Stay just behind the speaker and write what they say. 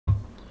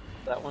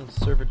That one's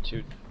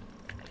servitude.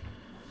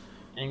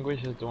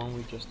 Anguish is the one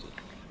we just did.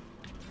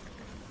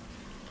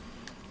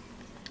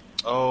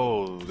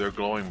 Oh, they're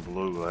glowing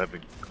blue. I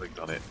haven't clicked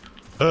on it.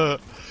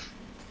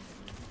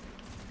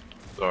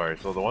 Sorry,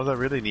 so the ones I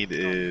really need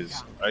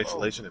is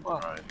isolation and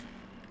pride.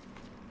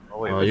 Oh,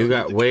 wait, Oh, you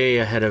got way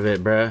ahead of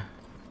it, bruh.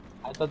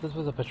 I thought this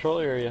was a patrol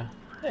area.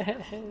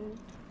 I'm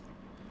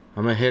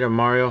gonna hit him,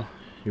 Mario.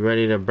 You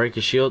ready to break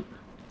his shield?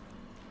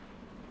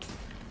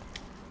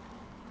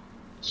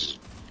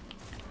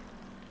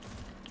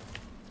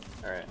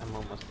 Alright, I'm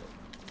almost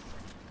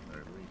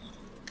there.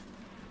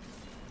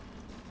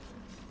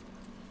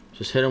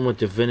 Just hit him with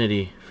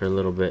divinity for a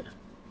little bit.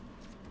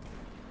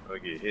 I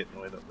get hit.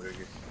 No, wait, where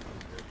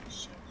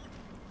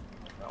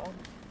that one?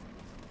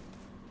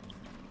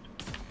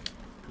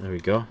 There we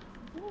go.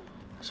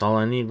 That's all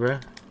I need,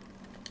 bruh.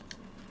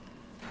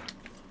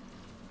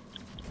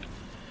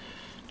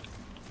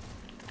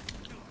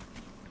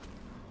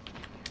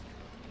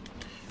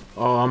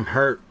 Oh, I'm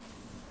hurt.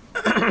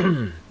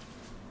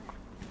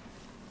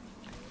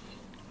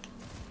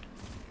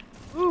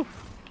 Oof.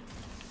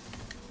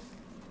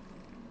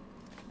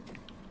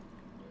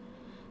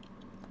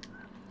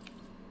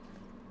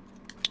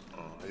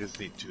 Oh, I just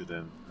need two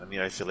then. I need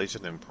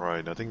isolation and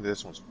pride. I think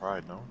this one's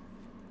pride, no?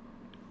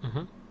 Mm-hmm.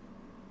 Okay,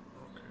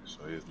 so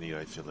I just need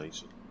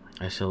isolation.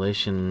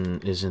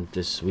 Isolation isn't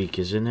this week,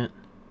 isn't it?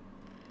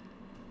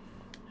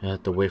 I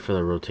have to wait for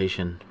the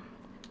rotation.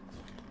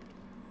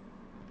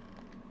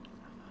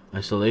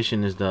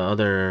 Isolation is the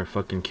other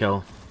fucking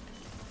kill.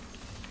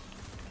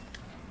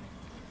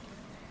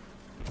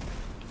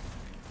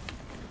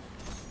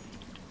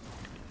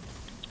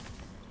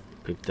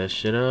 Pick that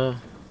shit up.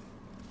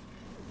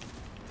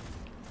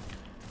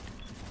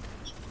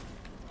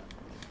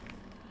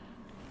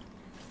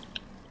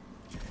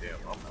 Damn,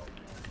 I'm out.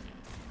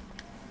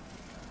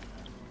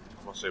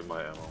 I'm gonna save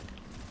my ammo.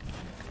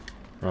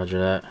 Roger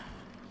that.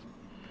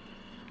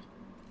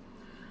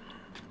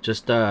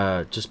 Just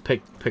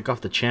pick off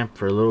the champ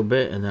for a little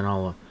bit, and then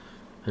I'll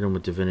hit him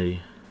with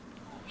divinity.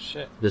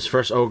 Shit. This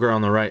first ogre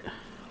on the right.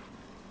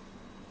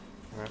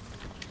 Alright.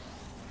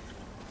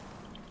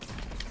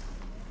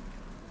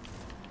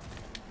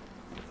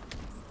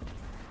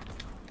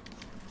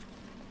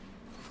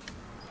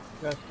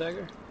 You got a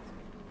stagger?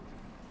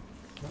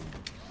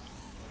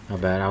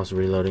 Not bad. I was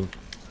reloading.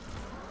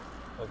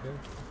 Okay.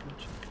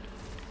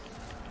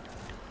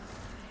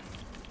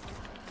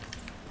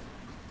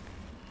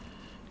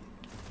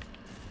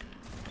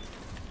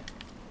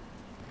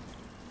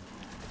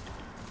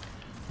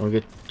 Don't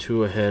get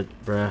too ahead,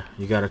 bruh.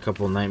 You got a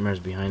couple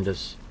nightmares behind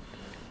us.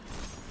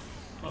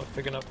 Oh,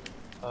 picking up.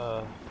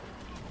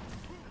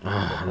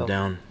 I'm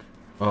down.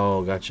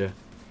 Oh, gotcha.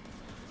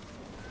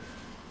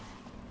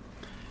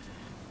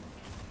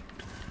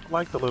 I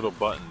like the little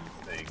button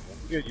thing. Once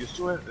you get used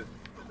to it,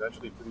 it's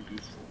actually pretty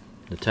useful.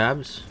 The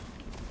tabs?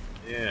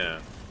 Yeah.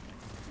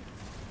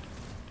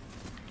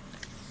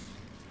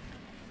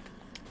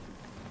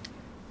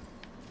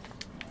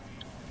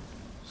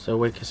 So,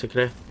 wait, ¿qué se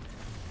cree?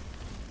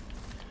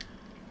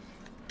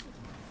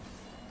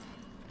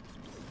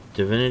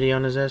 Divinity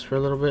on his ass for a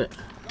little bit?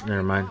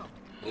 Never mind.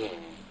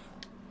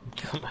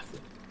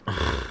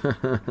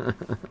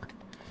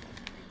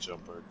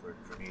 Jump right quick.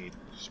 I need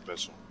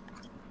special.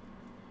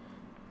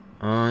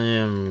 I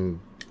am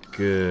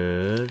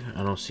good.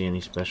 I don't see any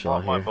special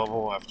out My here.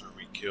 bubble after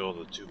we kill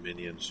the two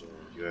minions, so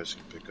you guys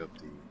can pick up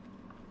the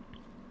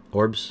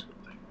Orbs?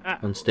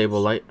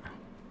 Unstable light?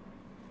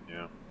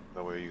 Yeah,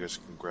 that way you guys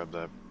can grab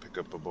that, pick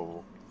up a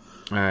bubble.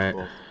 Alright.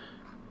 Well,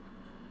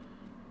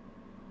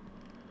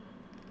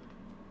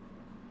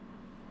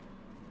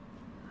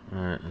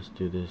 Alright, let's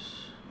do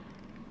this.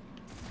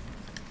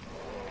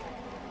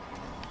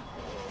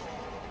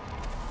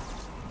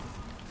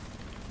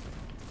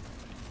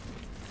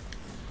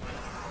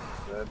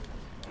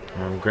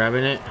 I'm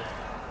grabbing it.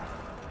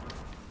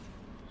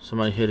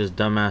 Somebody hit his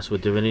dumbass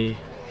with divinity.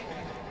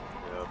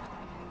 Yep.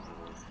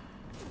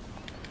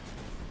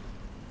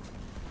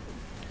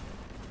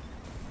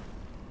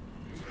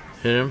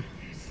 Hit him.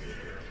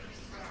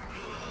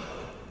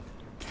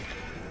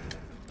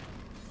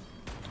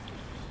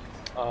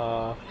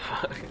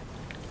 Fuck.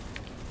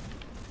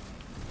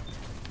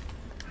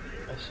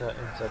 I shot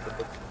inside the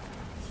book.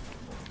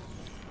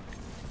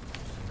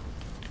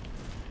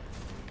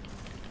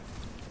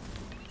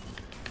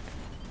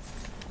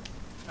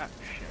 Ah,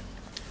 shit.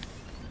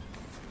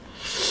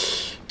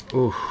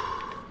 Oof.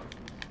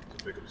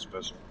 Pick up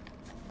special.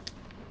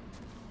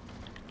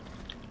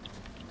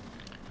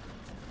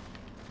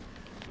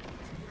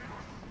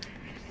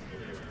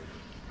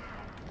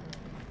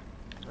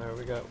 Alright,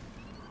 we got.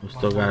 We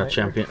still got a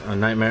champion, a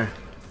nightmare.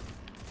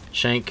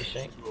 Shank.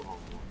 Shank.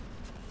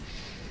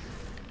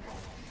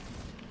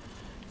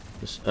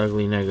 This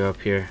ugly nigga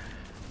up here.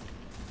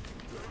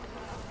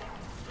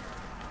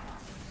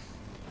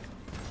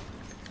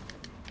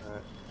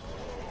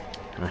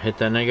 I hit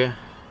that nigga.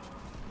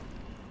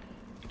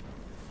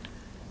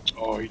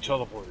 Oh, he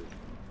teleported.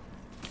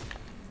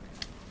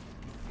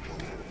 I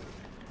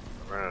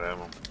ran out of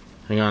ammo.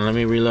 Hang on, let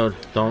me reload.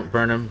 Don't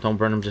burn him. Don't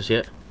burn him just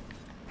yet.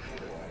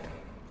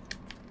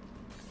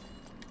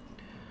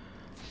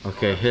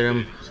 Okay, hit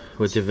him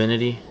with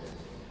divinity.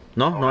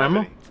 No, no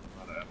ammo?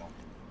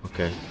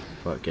 Okay,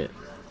 fuck it.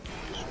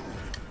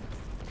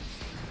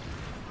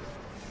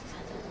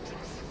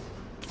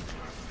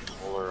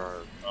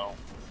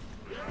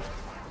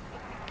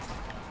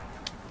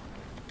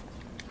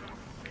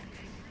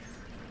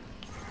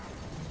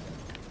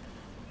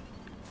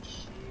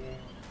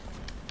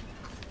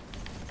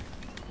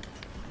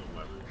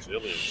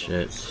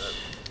 Shit.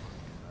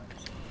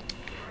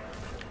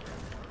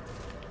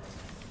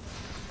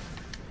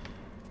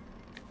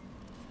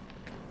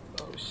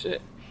 Oh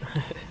shit.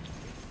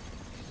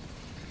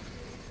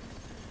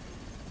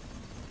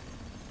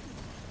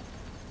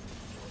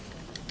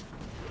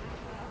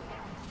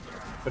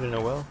 Put in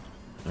a well.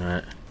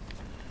 Alright.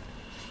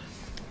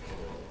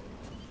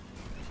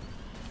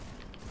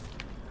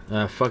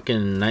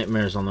 Fucking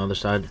nightmares on the other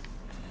side.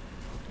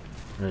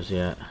 Where's he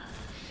at?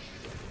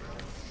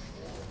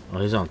 Oh,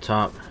 he's on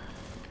top.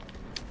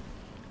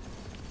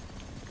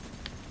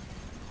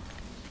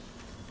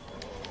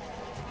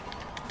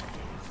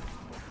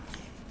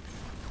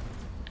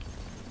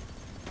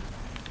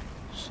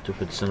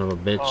 Stupid son of a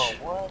bitch. Oh,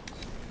 what?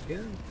 Yeah.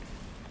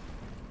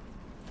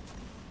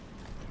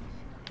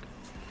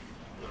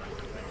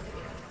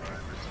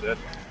 Dead.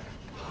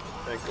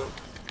 There you go.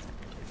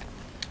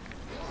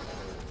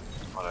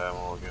 On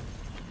ammo again.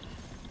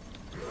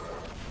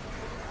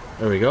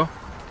 There we go.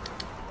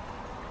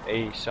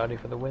 Hey, shawty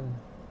for the win.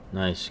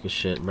 Nice, good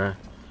shit, bruh.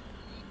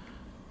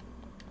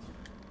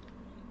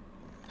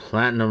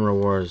 Platinum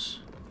rewards.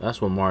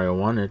 That's what Mario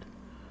wanted.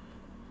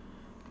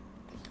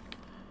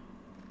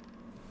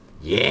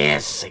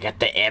 Yes, I got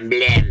the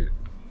emblem.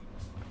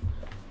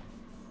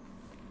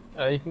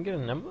 You can get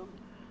an emblem?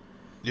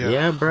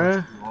 Yeah,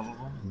 bruh.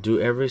 Do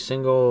every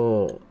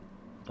single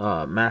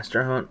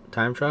Master Hunt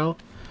time trial.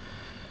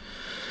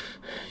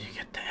 You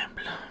get the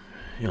emblem.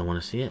 You don't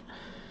want to see it?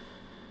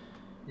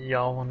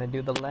 Y'all want to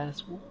do the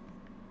last one?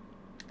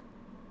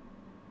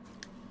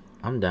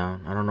 I'm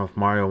down. I don't know if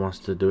Mario wants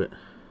to do it.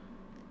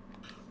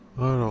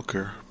 I don't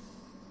care.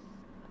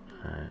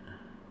 Alright.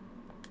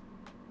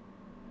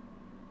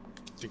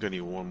 I think I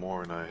need one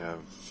more and I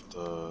have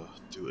to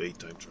do 8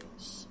 time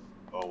trials.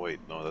 Oh wait,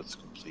 no, that's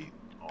complete.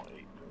 Oh,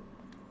 8.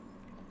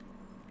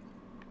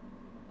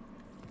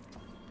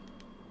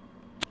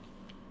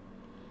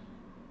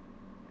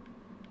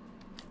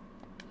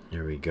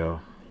 There we go.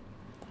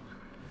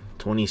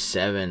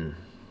 27.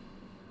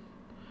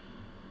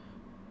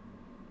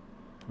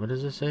 What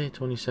does it say?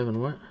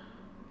 27 what?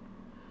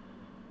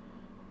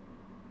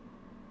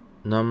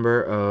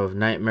 Number of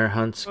nightmare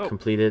hunts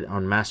completed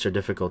on master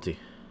difficulty.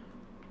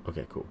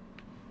 Okay, cool.